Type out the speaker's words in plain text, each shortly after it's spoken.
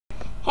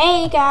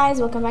Hey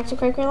guys, welcome back to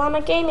Quaker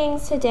Llama Gaming.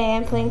 Today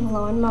I'm playing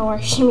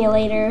mower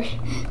simulator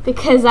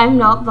because I'm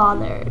not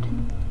bothered.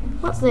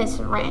 What's this?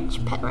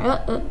 Ranch pet.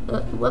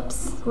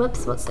 Whoops.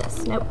 What's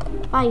this? Nope.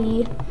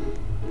 Bye.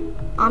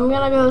 I'm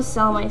gonna go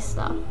sell my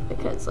stuff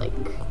because I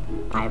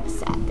have a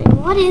sad thing.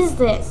 What is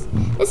this?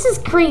 This is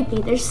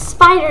creepy. There's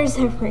spiders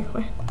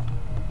everywhere.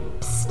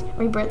 Psst.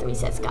 Rebirth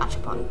resets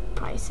gachapon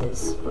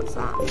prices. What's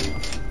that?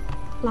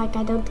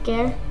 I don't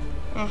care.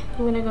 I'm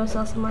gonna go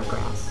sell some more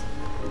grass.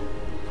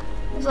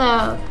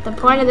 So, the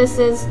point of this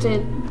is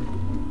to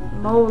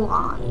mow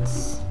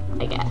lawns,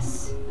 I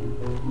guess.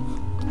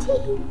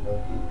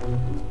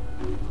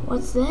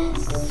 What's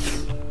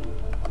this?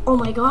 Oh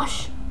my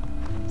gosh.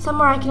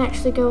 Somewhere I can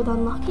actually go without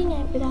unlocking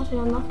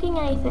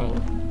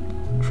anything.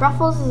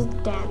 Truffles is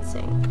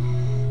dancing.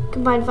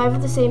 Combine 5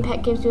 of the same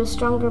pet gives you a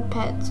stronger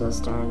pet, so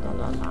star and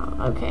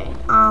okay.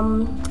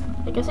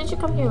 I guess I should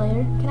come here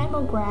later. Can I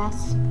mow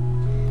grass?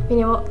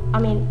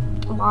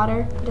 Water.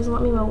 It doesn't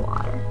let me mow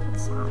water.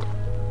 That's sad.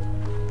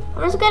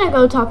 I'm just gonna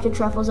go talk to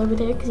Truffles over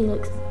there because he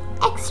looks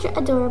extra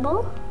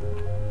adorable.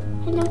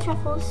 Hello,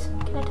 Truffles.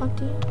 Can I talk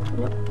to you?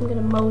 Nope, I'm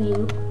gonna mow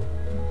you.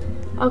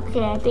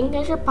 Okay, I think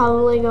I should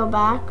probably go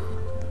back.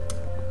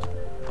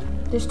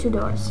 There's 2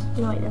 doors.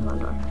 No, wait, there's 1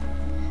 door.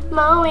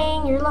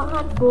 Mowing your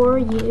lawn for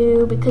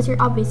you because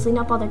you're obviously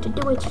not bothered to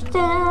do it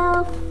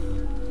yourself.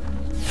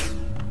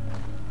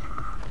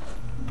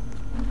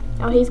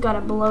 Oh, he's got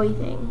a blowy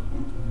thing.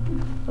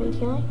 Wait,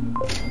 can I?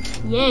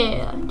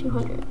 Yeah,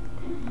 200.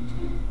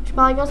 Should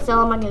probably go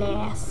sell my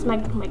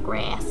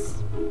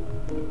grass.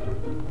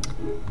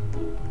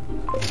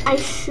 I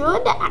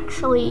should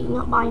actually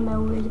not buy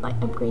mowers, but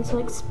upgrades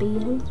to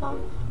speed and stuff.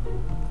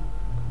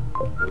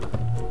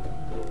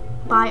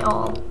 Buy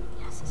all.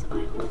 Yes, it's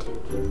buy all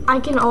too. I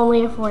can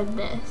only afford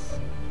this.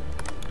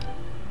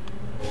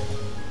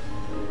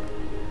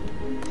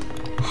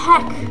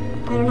 Heck,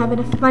 I don't have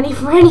enough money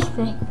for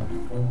anything.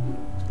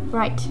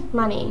 Right,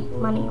 money,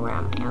 where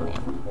am I?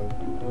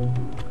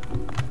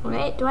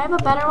 Wait, do I have a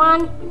better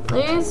one?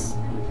 Please?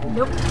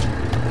 Nope.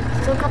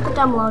 Still got the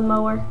dumb lawn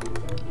mower.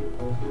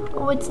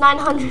 Oh, it's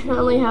 900. I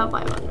only have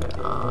 500.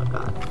 Oh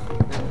god.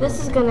 This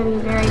is gonna be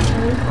very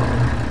painful.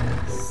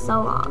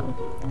 So long.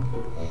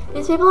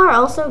 These people are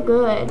also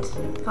good.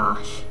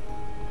 Gosh.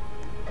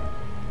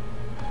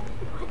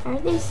 What are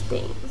these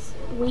things?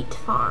 Wheat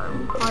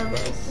farm.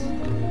 Harvest.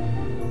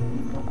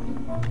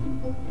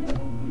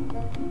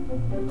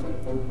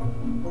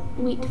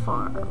 Wheat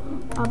farm.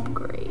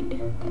 Upgrade.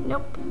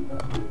 Nope.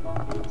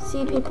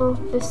 See, people,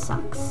 this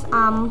sucks.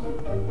 I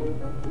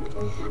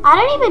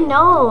don't even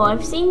know.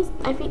 I've seen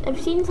some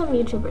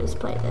YouTubers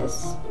play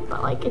this,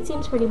 but it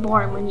seems pretty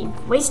boring when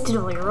you've wasted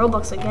all your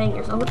Robux on getting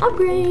yourself an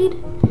upgrade.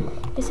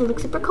 Guess I look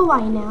super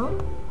kawaii now,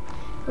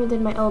 rather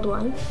than my old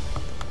one.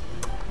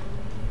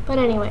 But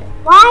anyway,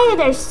 why are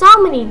there so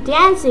many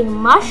dancing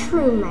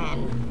mushroom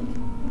men?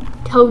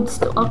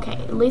 Toadstool. Okay,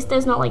 at least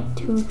there's not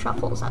 2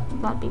 truffles.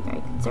 That'd be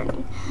very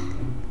concerning.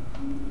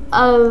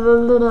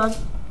 How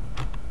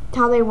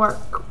they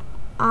work.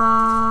 Okay,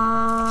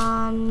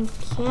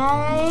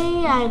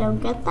 I don't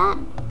get that.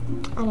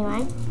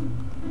 Anyway,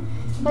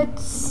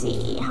 let's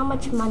see. How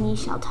much money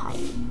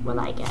will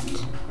I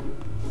get?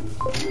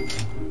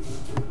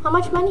 How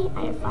much money?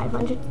 I have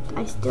 500.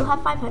 I still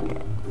have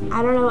 500.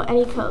 I don't know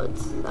any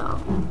codes, so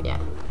yeah.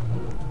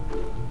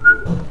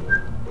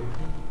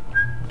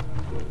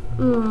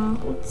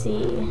 Let's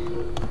see.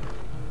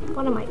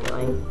 What am I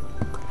doing?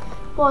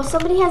 Well,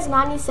 somebody has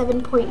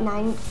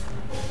 97.9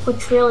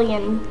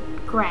 quadrillion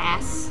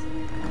grass.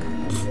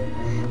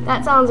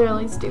 That sounds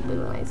really stupid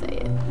when I say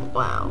it.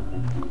 Wow.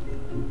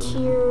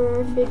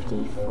 Tier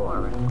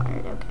 54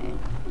 required. Okay.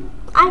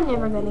 I'm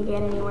never gonna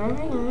get anywhere,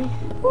 am I?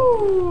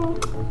 Ooh.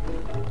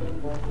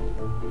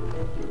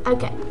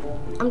 Okay.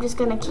 I'm just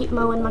gonna keep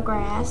mowing my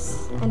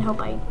grass and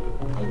hope I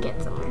get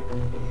somewhere.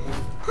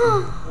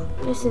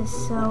 This is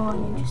so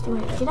uninteresting.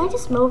 Wait, did I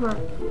just mow over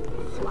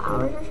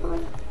flowers or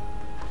something?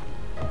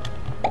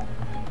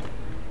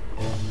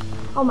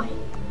 Oh my.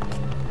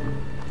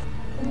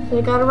 So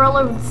I gotta roll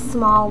over the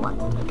small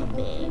ones and make it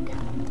big.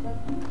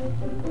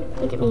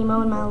 Look at me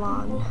mowing my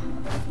lawn.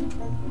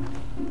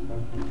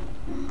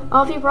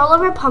 Oh, if you roll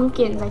over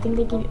pumpkins, I think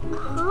they give you...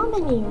 How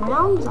many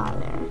rounds are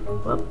there?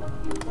 Whoop.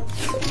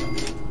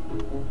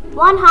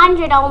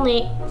 100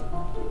 only.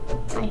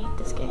 I hate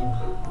this game.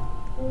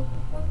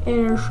 It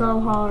is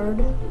so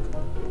hard.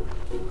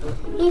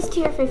 He's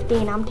tier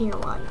 15, I'm tier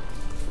 1.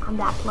 I'm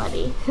that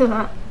bloody.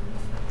 Plebs.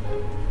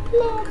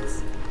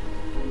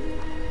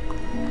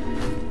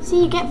 See,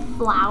 you get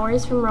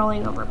flowers from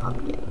rolling over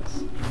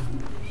pumpkins.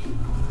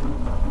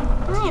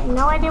 I have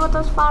no idea what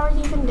those flowers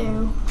even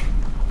do.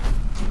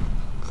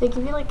 Do they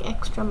give you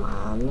extra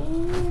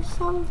money or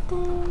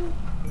something?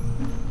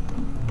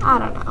 I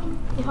don't know.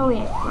 If only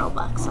I had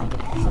Robux, I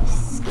could actually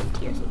skip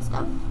tiers and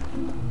stuff.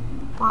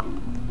 Womp.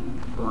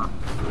 Womp.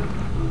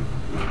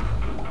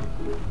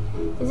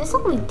 Is this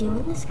all we do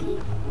in this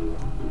game?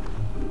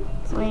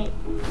 Wait.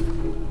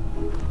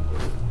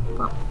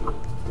 Womp.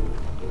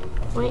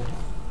 Wait.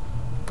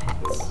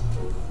 Pets.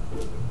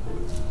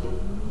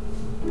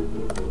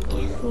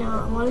 No,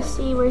 I want to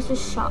see where's the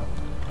shop.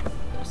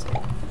 Just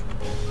kidding.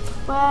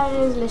 Where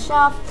is the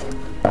shop?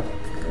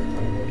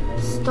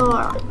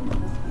 Store.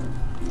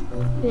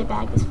 The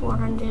bag is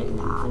 400.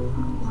 La, la,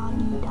 la,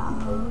 la.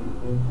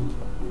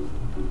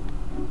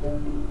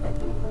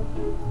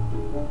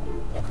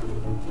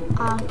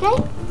 Okay.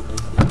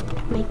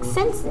 Makes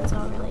sense. It's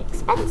not really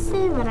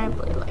expensive, and I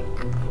really like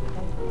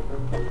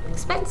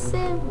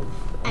expensive.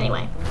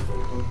 Anyway,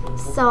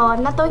 so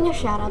I'm not doing a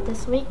shout out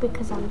this week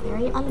because I'm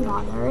very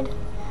unbothered.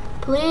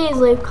 Please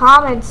leave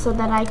comments so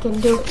that I can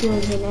do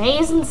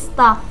Q&As and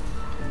stuff.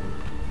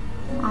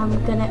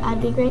 I'll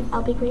be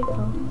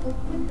grateful.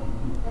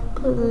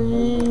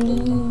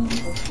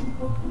 Please.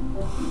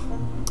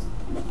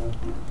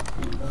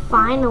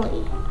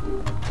 Finally.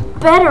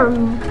 Better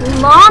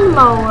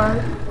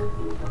lawnmower.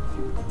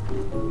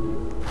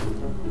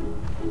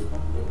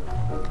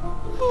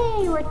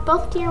 Hey, we're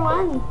both tier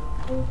 1.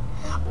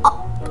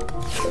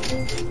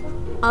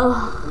 Oh.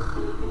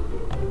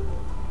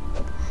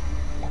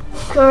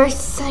 Of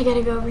course, I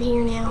gotta go over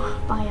here now.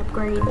 Buy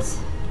upgrades.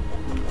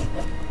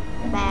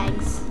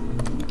 Bags.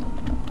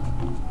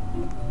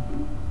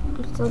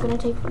 It's still gonna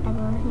take forever.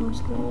 I'm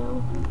just gonna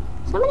go.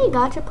 So many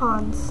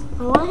gachapons.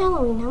 I want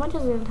Halloween. How much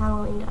is a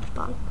Halloween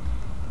gachapon?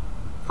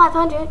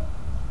 500.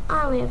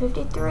 I only have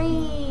 53.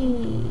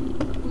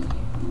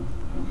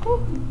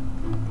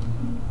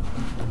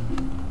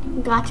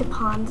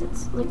 Gachapons.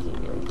 It's looking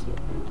really cute.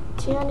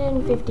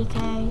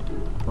 250k.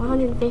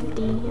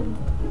 150. And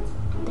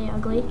they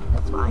ugly.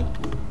 That's why.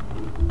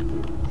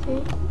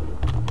 See?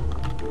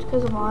 It's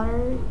because of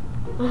water.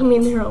 I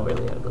mean, they're all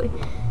really ugly.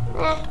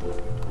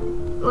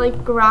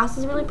 Like, grass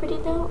is really pretty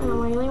though, and I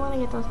really want to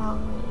get those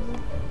Halloween.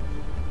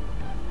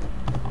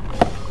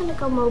 I'm gonna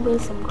go mow me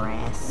some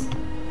grass.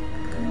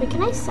 Wait,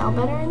 can I sell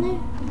better in there?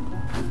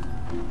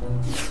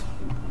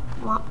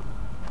 What?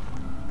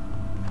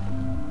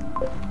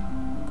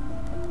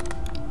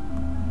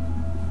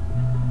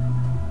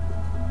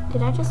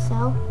 Did I just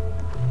sell?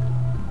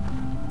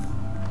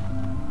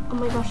 Oh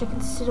my gosh, I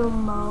can still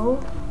mow,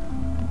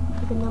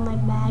 even though my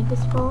bag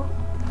is full.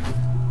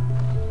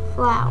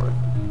 Flour.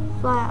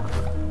 Flour.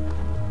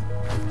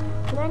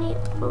 Are there any?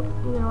 Oh,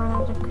 I'm gonna run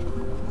out of.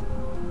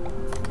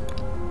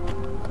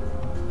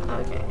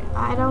 Okay,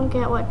 I don't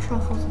get what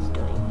Truffles is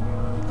doing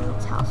here in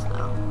its house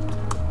though.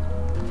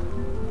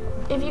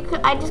 If you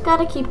could, I just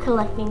gotta keep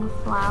collecting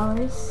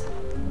flowers,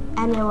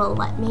 and it will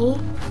let me.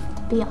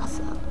 Be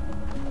awesome.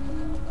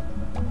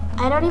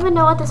 I don't even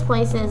know what this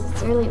place is.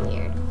 It's really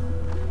weird.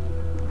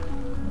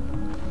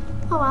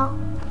 Oh well.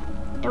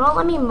 It won't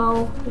let me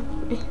mow.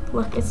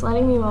 Look, it's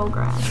letting me mow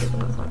grass, even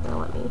though it's not gonna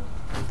let me.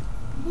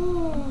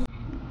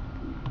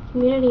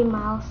 Community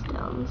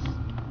milestones.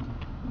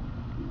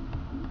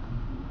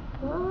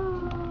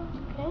 Oh,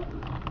 okay.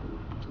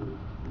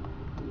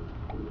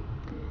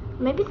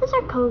 Maybe those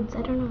are codes.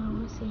 I don't know.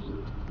 Let's see.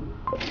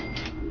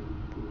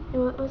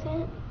 What was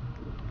it?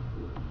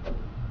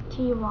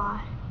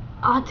 TY.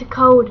 Oh, it's a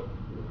code.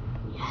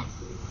 Yes.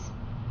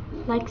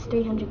 Likes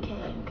 300k.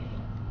 Okay.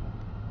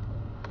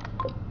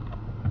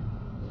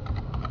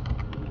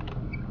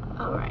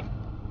 Alright.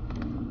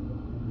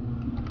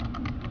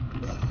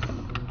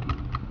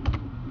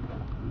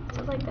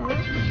 Stuff like that.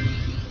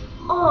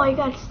 Oh, I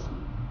got.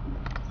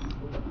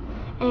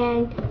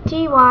 And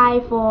TY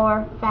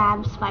for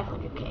Fabs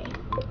 500k.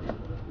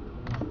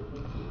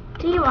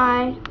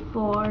 TY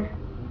for.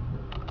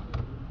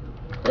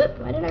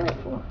 Why did I write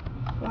 4?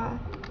 Why?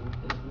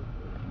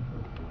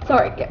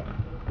 Sorry, okay.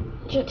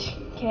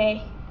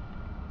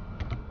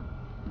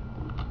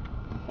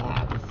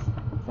 Fabs.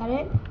 Is that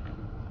it?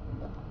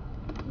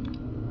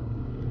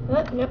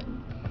 Nope.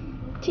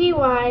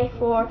 TY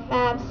for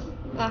Fabs.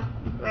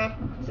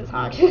 This is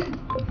hard.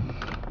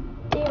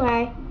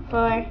 TY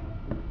for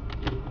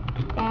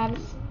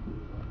Fabs.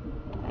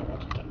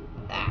 Okay.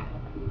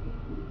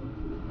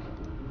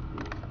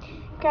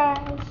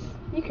 Guys,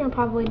 you can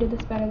probably do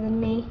this better than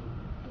me.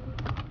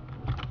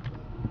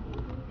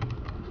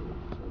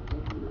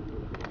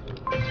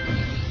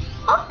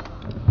 Oh,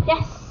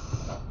 yes.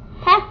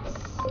 Pets.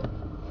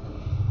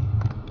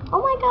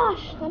 Oh my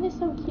gosh, that is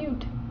so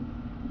cute.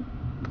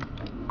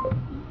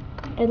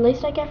 At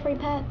least I get free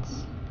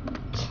pets.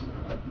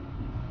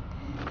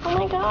 Oh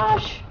my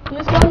gosh,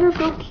 these guys are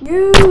so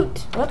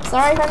cute. Oops,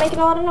 sorry if I'm making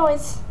a lot of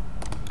noise.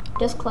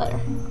 Just clutter.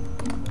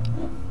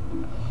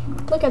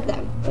 Look at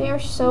them. They are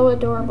so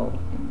adorable.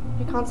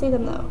 I can't see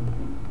them though.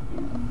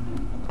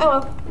 Oh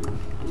well.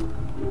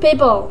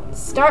 People,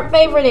 start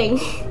favoriting.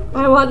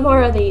 I want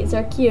more of these.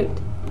 They're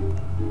cute.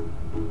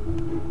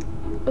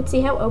 Let's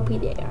see how OP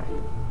they are.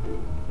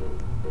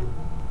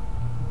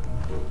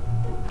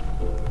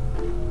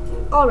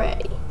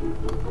 Already.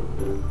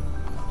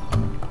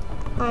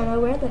 I'm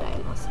aware that I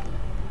am awesome.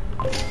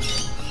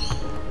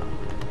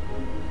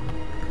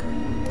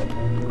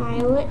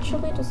 I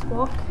literally just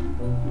walk.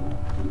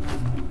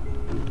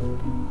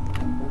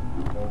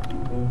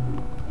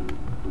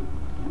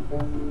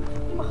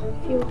 Oh,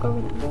 if you look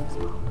over that as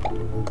well.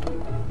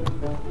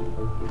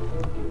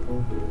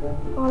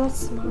 Oh, that's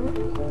smart.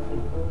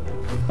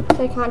 So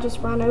I can't just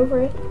run over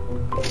it.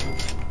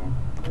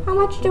 How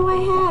much do I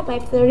have? I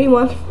have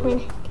 31.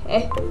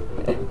 Okay.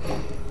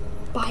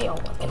 Buy all.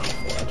 What can I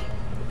afford?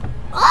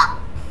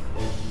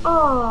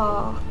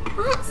 Oh,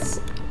 that's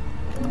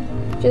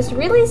just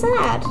really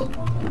sad.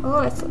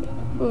 Honestly.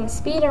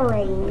 Speed or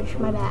range,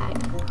 my bag.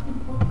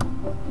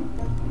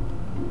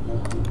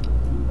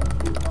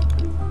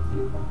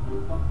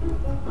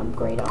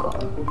 Upgrade all.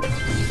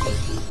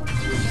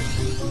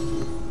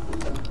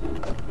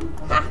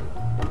 Ha!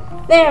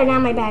 There, now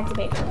my bag's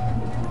bigger.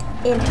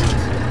 In it.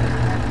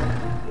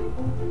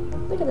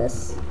 Look at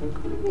this.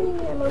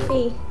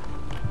 MOP.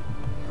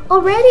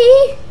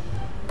 Already?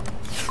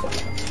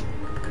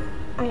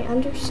 I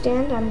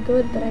understand I'm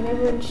good, but I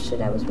never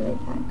understood I was really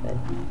that good.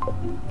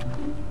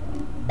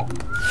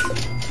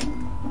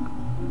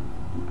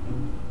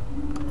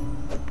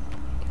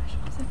 Gosh,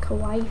 what's that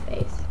kawaii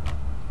face?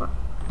 Huh.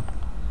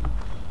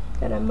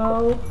 Gotta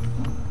mow.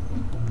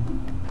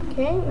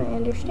 Okay, I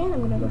understand.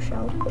 I'm gonna go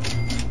shell.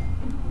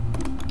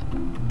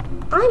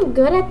 I'm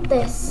good at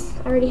this.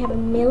 I already have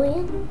 1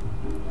 million.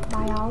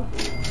 Buy all.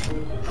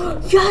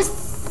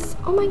 Yes!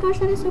 Oh my gosh,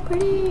 that is so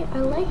pretty. I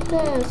like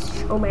this.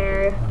 Show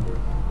me.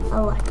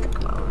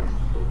 Electric mower.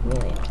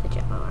 Really like the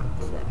jet mower.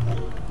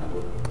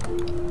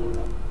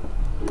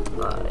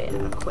 Oh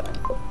yeah, quick.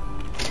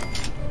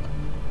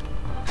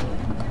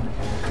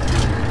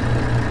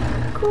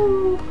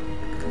 Cool.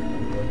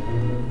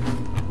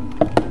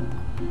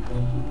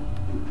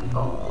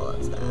 Oh,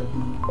 that's bad.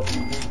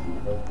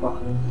 Whoa.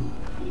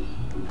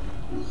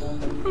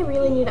 I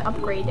really need to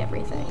upgrade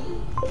everything.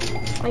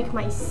 Like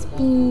my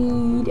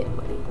speed and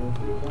my...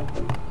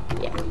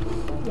 Yeah,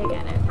 you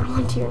get it. I'm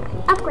on tier 9.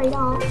 Upgrade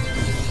all.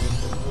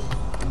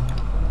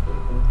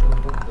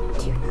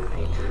 Tier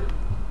 9.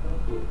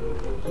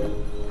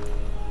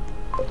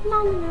 No.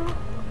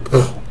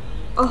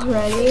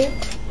 Already?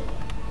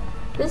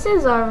 This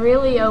is a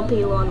really OP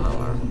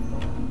lawnmower.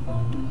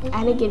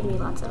 And it gives me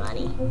lots of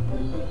money.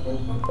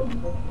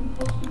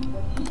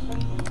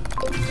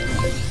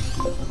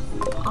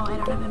 Oh, I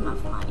don't have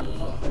enough money.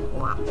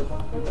 Wow.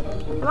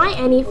 Am I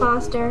any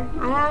faster?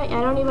 I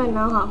don't even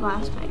know how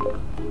fast I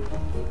am.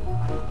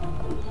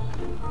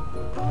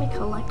 Let me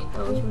collect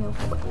those real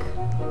quick.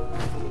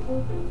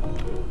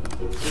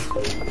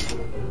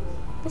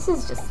 This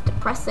is just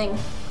depressing.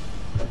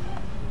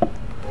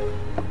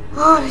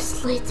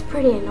 Honestly, it's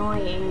pretty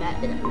annoying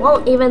that it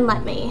won't even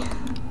let me.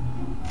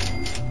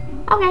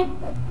 Okay.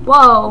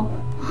 Whoa.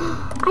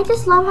 I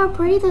just love how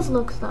pretty this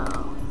looks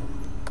though.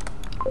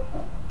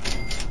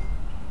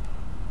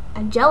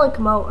 Angelic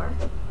mower.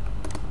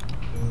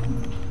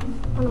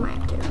 What am I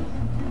up to?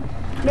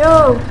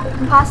 No!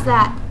 I'm past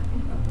that.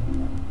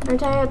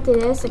 Aren't I up to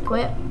this?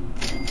 Equip.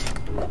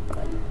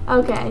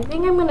 Okay, I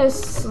think I'm gonna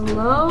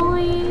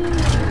slowly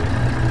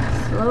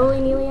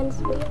nearly end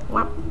speed.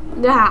 Wow.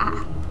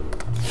 Ah.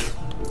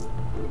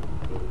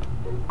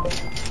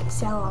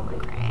 Sell all my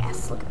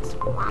grass. Look at this.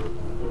 Wow.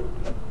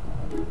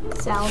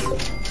 Sell.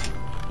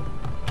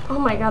 Oh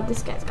my god,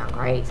 this guy's gone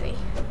crazy.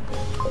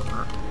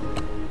 Wow.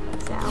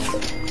 Sell.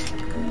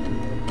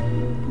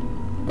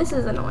 This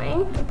is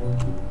annoying.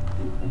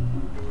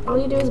 All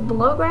you do is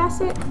blow grass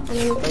it, and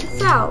then you click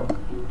sell.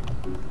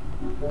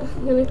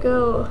 I'm gonna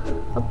go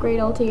upgrade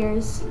all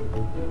tiers.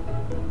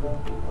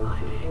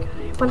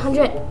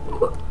 100.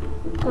 Oh,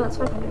 that's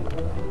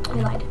 500. I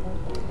lied.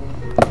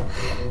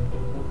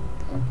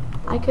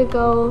 I could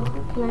go.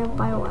 Can I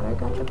buy a water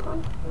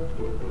gachapon?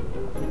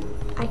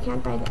 I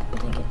can't buy that,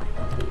 but I can buy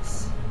both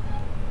these.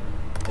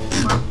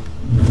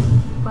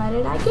 What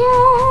did I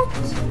get?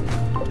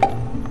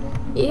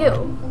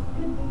 Ew.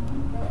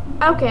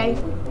 Okay.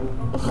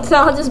 So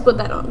I'll just put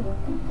that on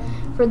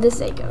for the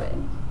sake of it.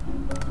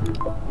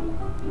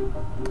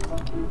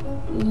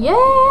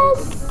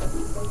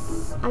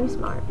 Yes! I'm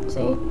smart,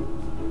 see?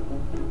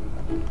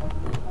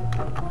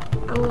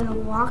 I'm gonna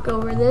walk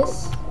over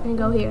this and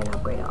go here and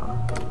upgrade all.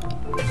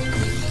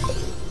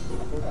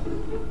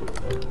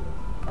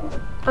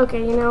 Okay,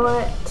 you know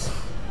what?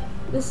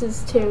 This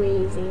is too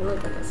easy.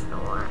 Look at this.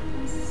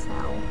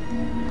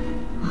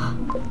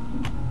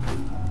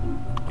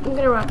 I'm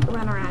gonna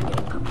run around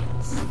getting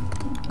pumpkins.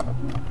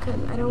 Because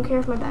I don't care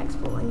if my bag's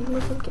full. I need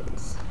more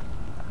pumpkins.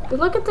 But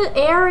look at the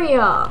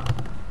area.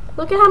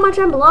 Look at how much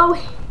I'm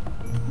blowing.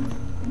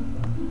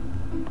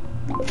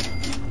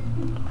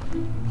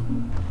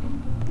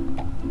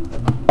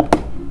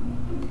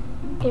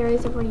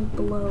 Areas already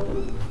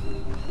blown.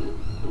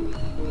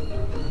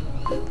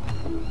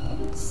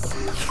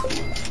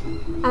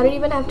 I don't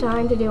even have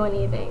time to do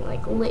anything.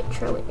 Like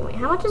literally. Wait,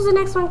 how much does the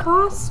next one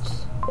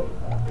cost?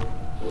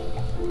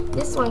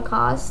 This one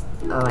costs.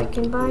 Oh, I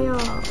can buy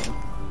all.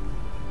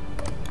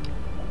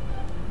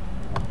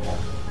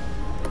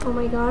 Oh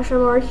my gosh,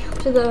 I'm already up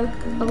to the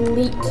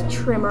elite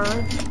trimmer.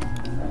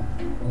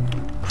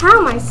 How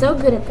am I so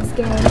good at this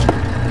game?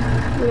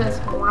 Look at this.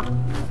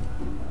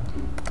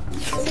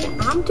 See,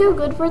 I'm too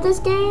good for this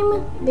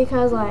game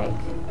because, like,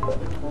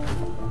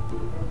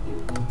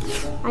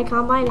 I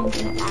can't buy an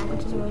infinite bag,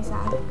 which is really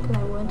sad because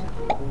I would.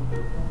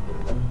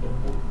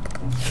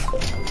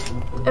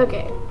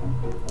 Okay.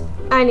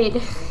 I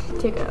need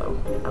to go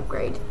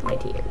upgrade my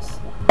tiers.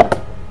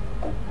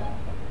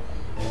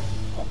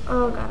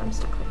 Oh god, I'm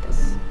stuck like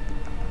this.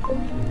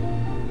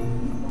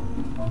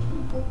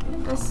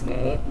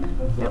 Escape.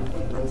 Nope,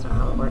 that's not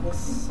how it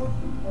works.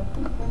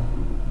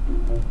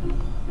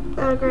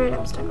 Oh great,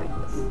 I'm stuck like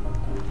this.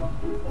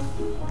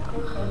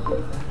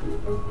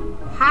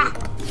 Ha!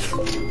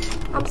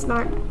 I'm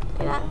smart.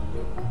 See that?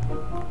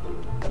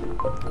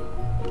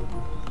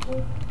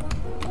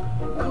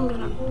 I'm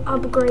gonna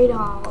upgrade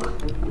all.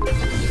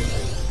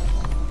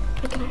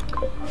 What can I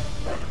upgrade?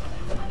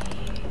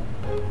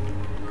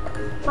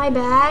 My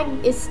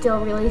bag is still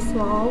really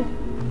small.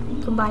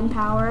 Combined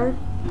power.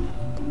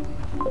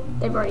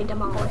 They've already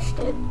demolished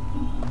it.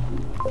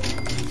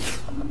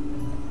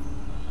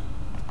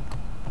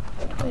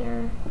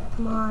 Twitter,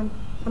 come on.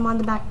 I'm on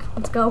the back.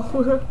 Let's go.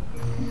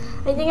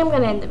 I think I'm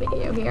gonna end the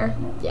video here.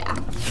 Yeah.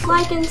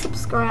 Like and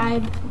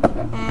subscribe.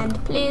 And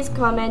please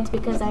comment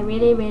because I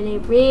really, really,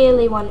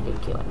 really want to do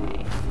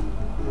Q&A.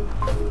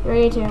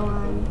 3, 2,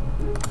 1.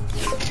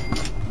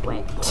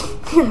 Wait.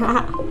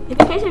 I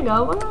think I should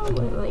go.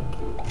 Like,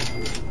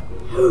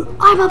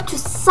 I'm up to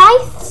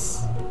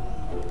scythes.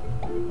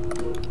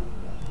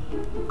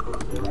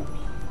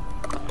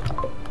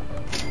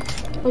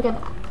 Look at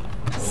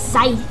that.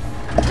 Scythe.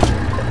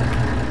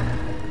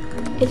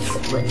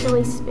 It's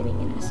literally spinning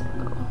in a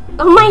circle.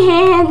 Oh, my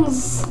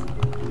hands!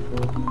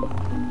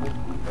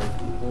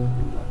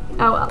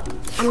 Oh well,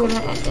 I'm gonna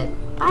end it.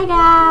 Bye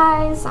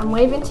guys, I'm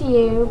waving to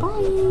you.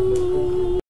 Bye.